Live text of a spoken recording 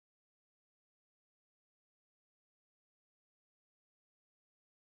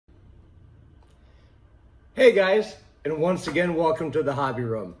Hey guys, and once again, welcome to the hobby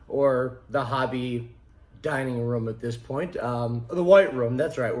room, or the hobby dining room at this point. The white room,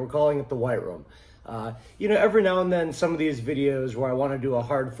 that's right, we're calling it the white room. Every now and then, some of these videos where I want to do a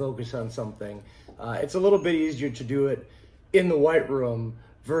hard focus on something, it's a little bit easier to do it in the white room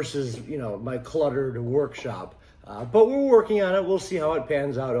versus, my cluttered workshop. But we're working on it. We'll see how it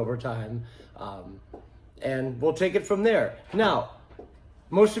pans out over time. And we'll take it from there. Now,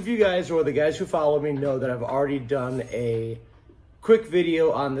 most of you guys, or the guys who follow me, know that I've already done a quick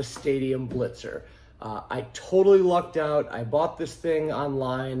video on the Stadium Blitzer. I totally lucked out. I bought this thing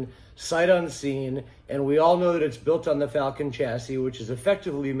online, sight unseen, and we all know that it's built on the Falcon chassis, which is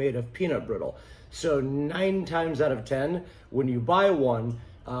effectively made of peanut brittle. So 9 times out of 10, when you buy one,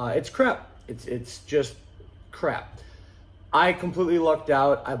 it's crap. It's just crap. I completely lucked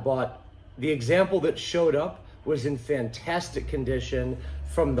out. I bought the example that showed up was in fantastic condition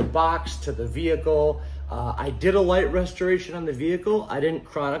from the box to the vehicle. I did a light restoration on the vehicle. I didn't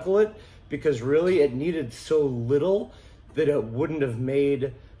chronicle it because really it needed so little that it wouldn't have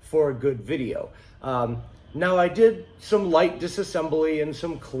made for a good video. Now I did some light disassembly and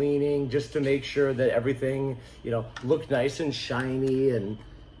some cleaning just to make sure that everything, looked nice and shiny and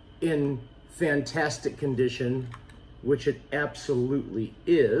in fantastic condition, which it absolutely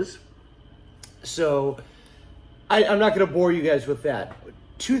is. So I'm not going to bore you guys with that.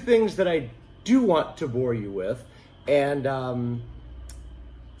 2 things that I do want to bore you with, and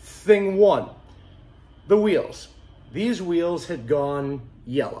thing 1, the wheels. These wheels had gone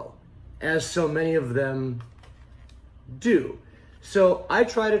yellow, as so many of them do. So I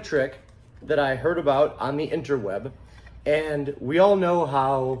tried a trick that I heard about on the interweb, and we all know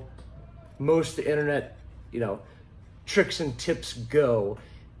how most of the internet, tricks and tips go,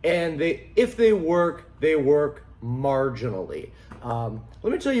 and if they work marginally.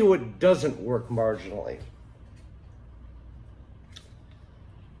 Let me tell you what doesn't work marginally.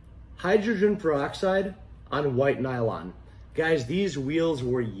 Hydrogen peroxide on white nylon. Guys, these wheels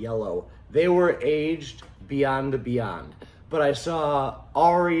were yellow. They were aged beyond the beyond. But I saw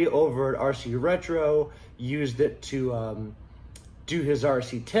Ari over at RC Retro used it to do his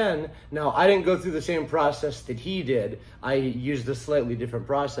RC10. Now, I didn't go through the same process that he did. I used a slightly different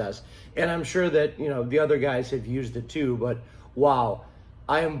process. And I'm sure that, the other guys have used it too, but wow,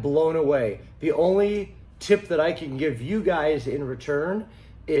 I am blown away. The only tip that I can give you guys in return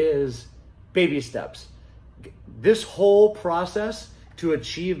is baby steps. This whole process to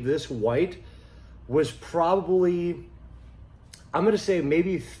achieve this white was probably, I'm gonna say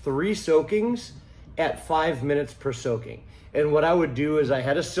maybe 3 soakings at 5 minutes per soaking. And what I would do is I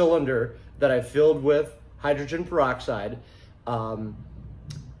had a cylinder that I filled with hydrogen peroxide,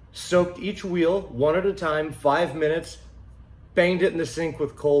 soaked each wheel one at a time, 5 minutes, banged it in the sink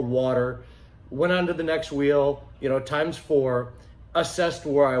with cold water, went on to the next wheel, times 4, assessed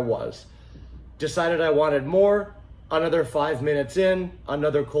where I was. Decided I wanted more, another 5 minutes in,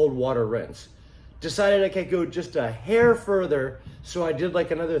 another cold water rinse. Decided I could go just a hair further, so I did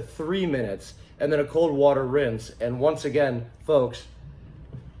like another 3 minutes, and then a cold water rinse. And once again, folks,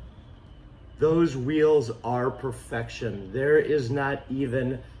 those wheels are perfection. There is not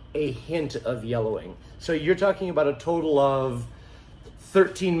even a hint of yellowing. So you're talking about a total of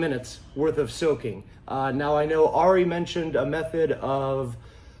 13 minutes worth of soaking. Now I know Ari mentioned a method of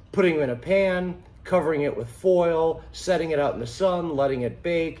putting them in a pan, covering it with foil, setting it out in the sun, letting it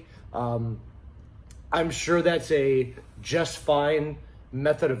bake. I'm sure that's a just fine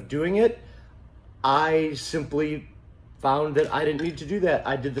method of doing it. I simply found that I didn't need to do that.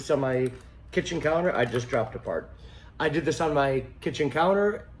 I did this on my kitchen counter. I just dropped a part. I did this on my kitchen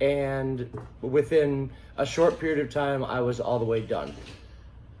counter, and within a short period of time, I was all the way done.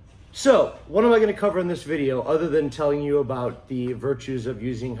 So, what am I going to cover in this video other than telling you about the virtues of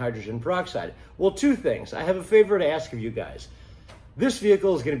using hydrogen peroxide? Well, 2 things. I have a favor to ask of you guys. This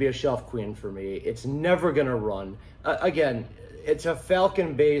vehicle is going to be a shelf queen for me. It's never going to run. Again, it's a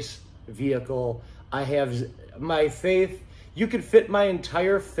Falcon base vehicle. I have my faith. You could fit my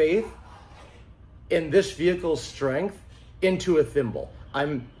entire faith in this vehicle's strength into a thimble.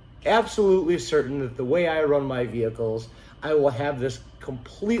 I'm absolutely certain that the way I run my vehicles, I will have this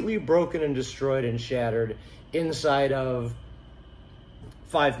completely broken and destroyed and shattered inside of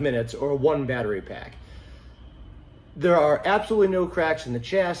 5 minutes or 1 battery pack. There are absolutely no cracks in the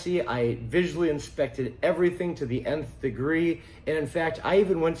chassis. I visually inspected everything to the nth degree. And in fact, I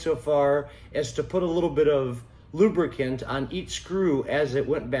even went so far as to put a little bit of lubricant on each screw as it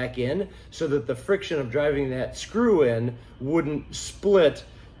went back in so that the friction of driving that screw in wouldn't split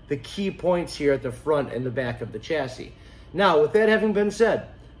the key points here at the front and the back of the chassis. Now, with that having been said,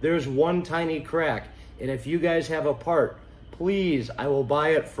 there's one tiny crack, And if you guys have a part, please, I will buy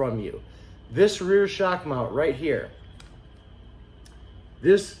it from you. This rear shock mount right here,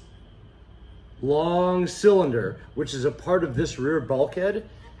 this long cylinder, which is a part of this rear bulkhead,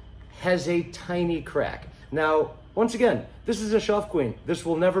 has a tiny crack. Now, once again, this is a shelf queen. This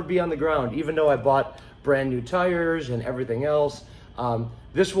will never be on the ground, even though I bought brand new tires and everything else.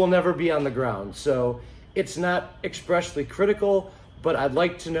 This will never be on the ground. So it's not expressly critical, but I'd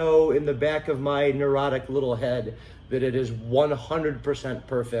like to know in the back of my neurotic little head that it is 100%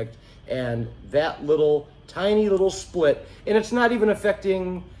 perfect. And that little, tiny little split, and it's not even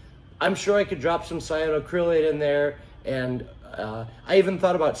affecting, I'm sure I could drop some cyanoacrylate in there, and I even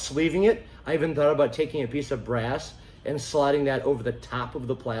thought about sleeving it. I even thought about taking a piece of brass and sliding that over the top of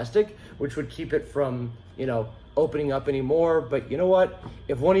the plastic, which would keep it from, you know, opening up anymore. But you know what?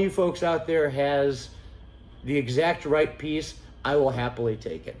 If one of you folks out there has the exact right piece, I will happily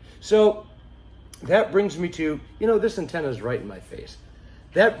take it. So that brings me to, you know, this antenna is right in my face.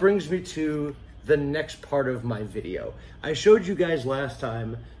 That brings me to the next part of my video. I showed you guys last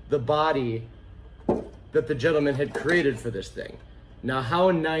time the body that the gentleman had created for this thing. Now,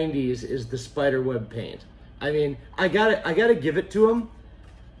 how 90s is the spiderweb paint? I mean, I gotta give it to him.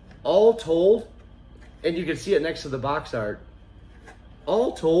 All told, and you can see it next to the box art,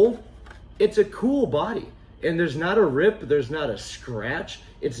 all told, it's a cool body. And there's not a rip, there's not a scratch.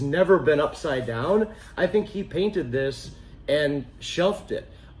 It's never been upside down. I think he painted this and shelved it.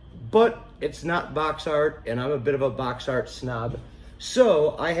 But it's not box art, and I'm a bit of a box art snob.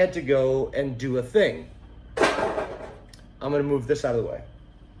 So I had to go and do a thing. I'm gonna move this out of the way.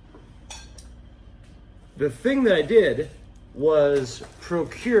 The thing that I did was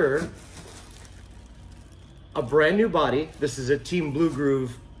procure a brand new body. This is a Team Blue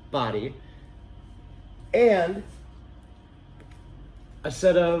Groove body. And a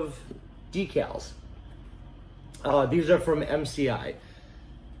set of decals. These are from MCI.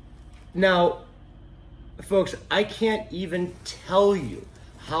 Now, folks, I can't even tell you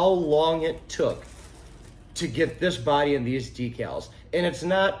how long it took to get this body and these decals. And it's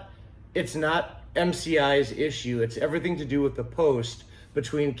not MCI's issue. It's everything to do with the post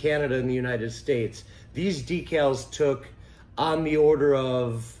between Canada and the United States. These decals took on the order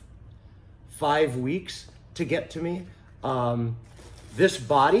of 5 weeks to get to me. This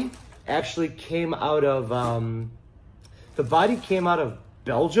body actually came out of, the body came out of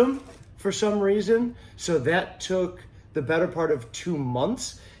Belgium for some reason. So that took the better part of 2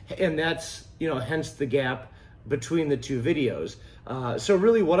 months. And that's, you know, hence the gap between the two videos. So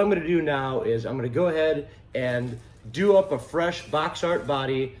really what I'm gonna do now is I'm gonna go ahead and do up a fresh box art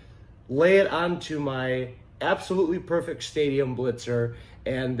body, lay it onto my absolutely perfect Stadium Blitzer,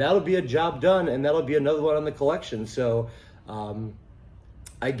 and that'll be a job done, and that'll be another one on the collection. So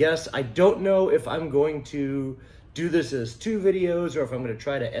I guess I don't know if I'm going to do this as 2 videos or if I'm going to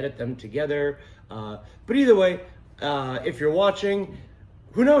try to edit them together. But either way, if you're watching,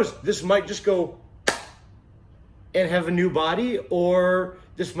 who knows? This might just go and have a new body, or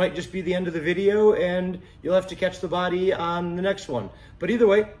this might just be the end of the video and you'll have to catch the body on the next one. But either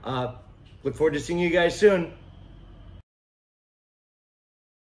way, look forward to seeing you guys soon.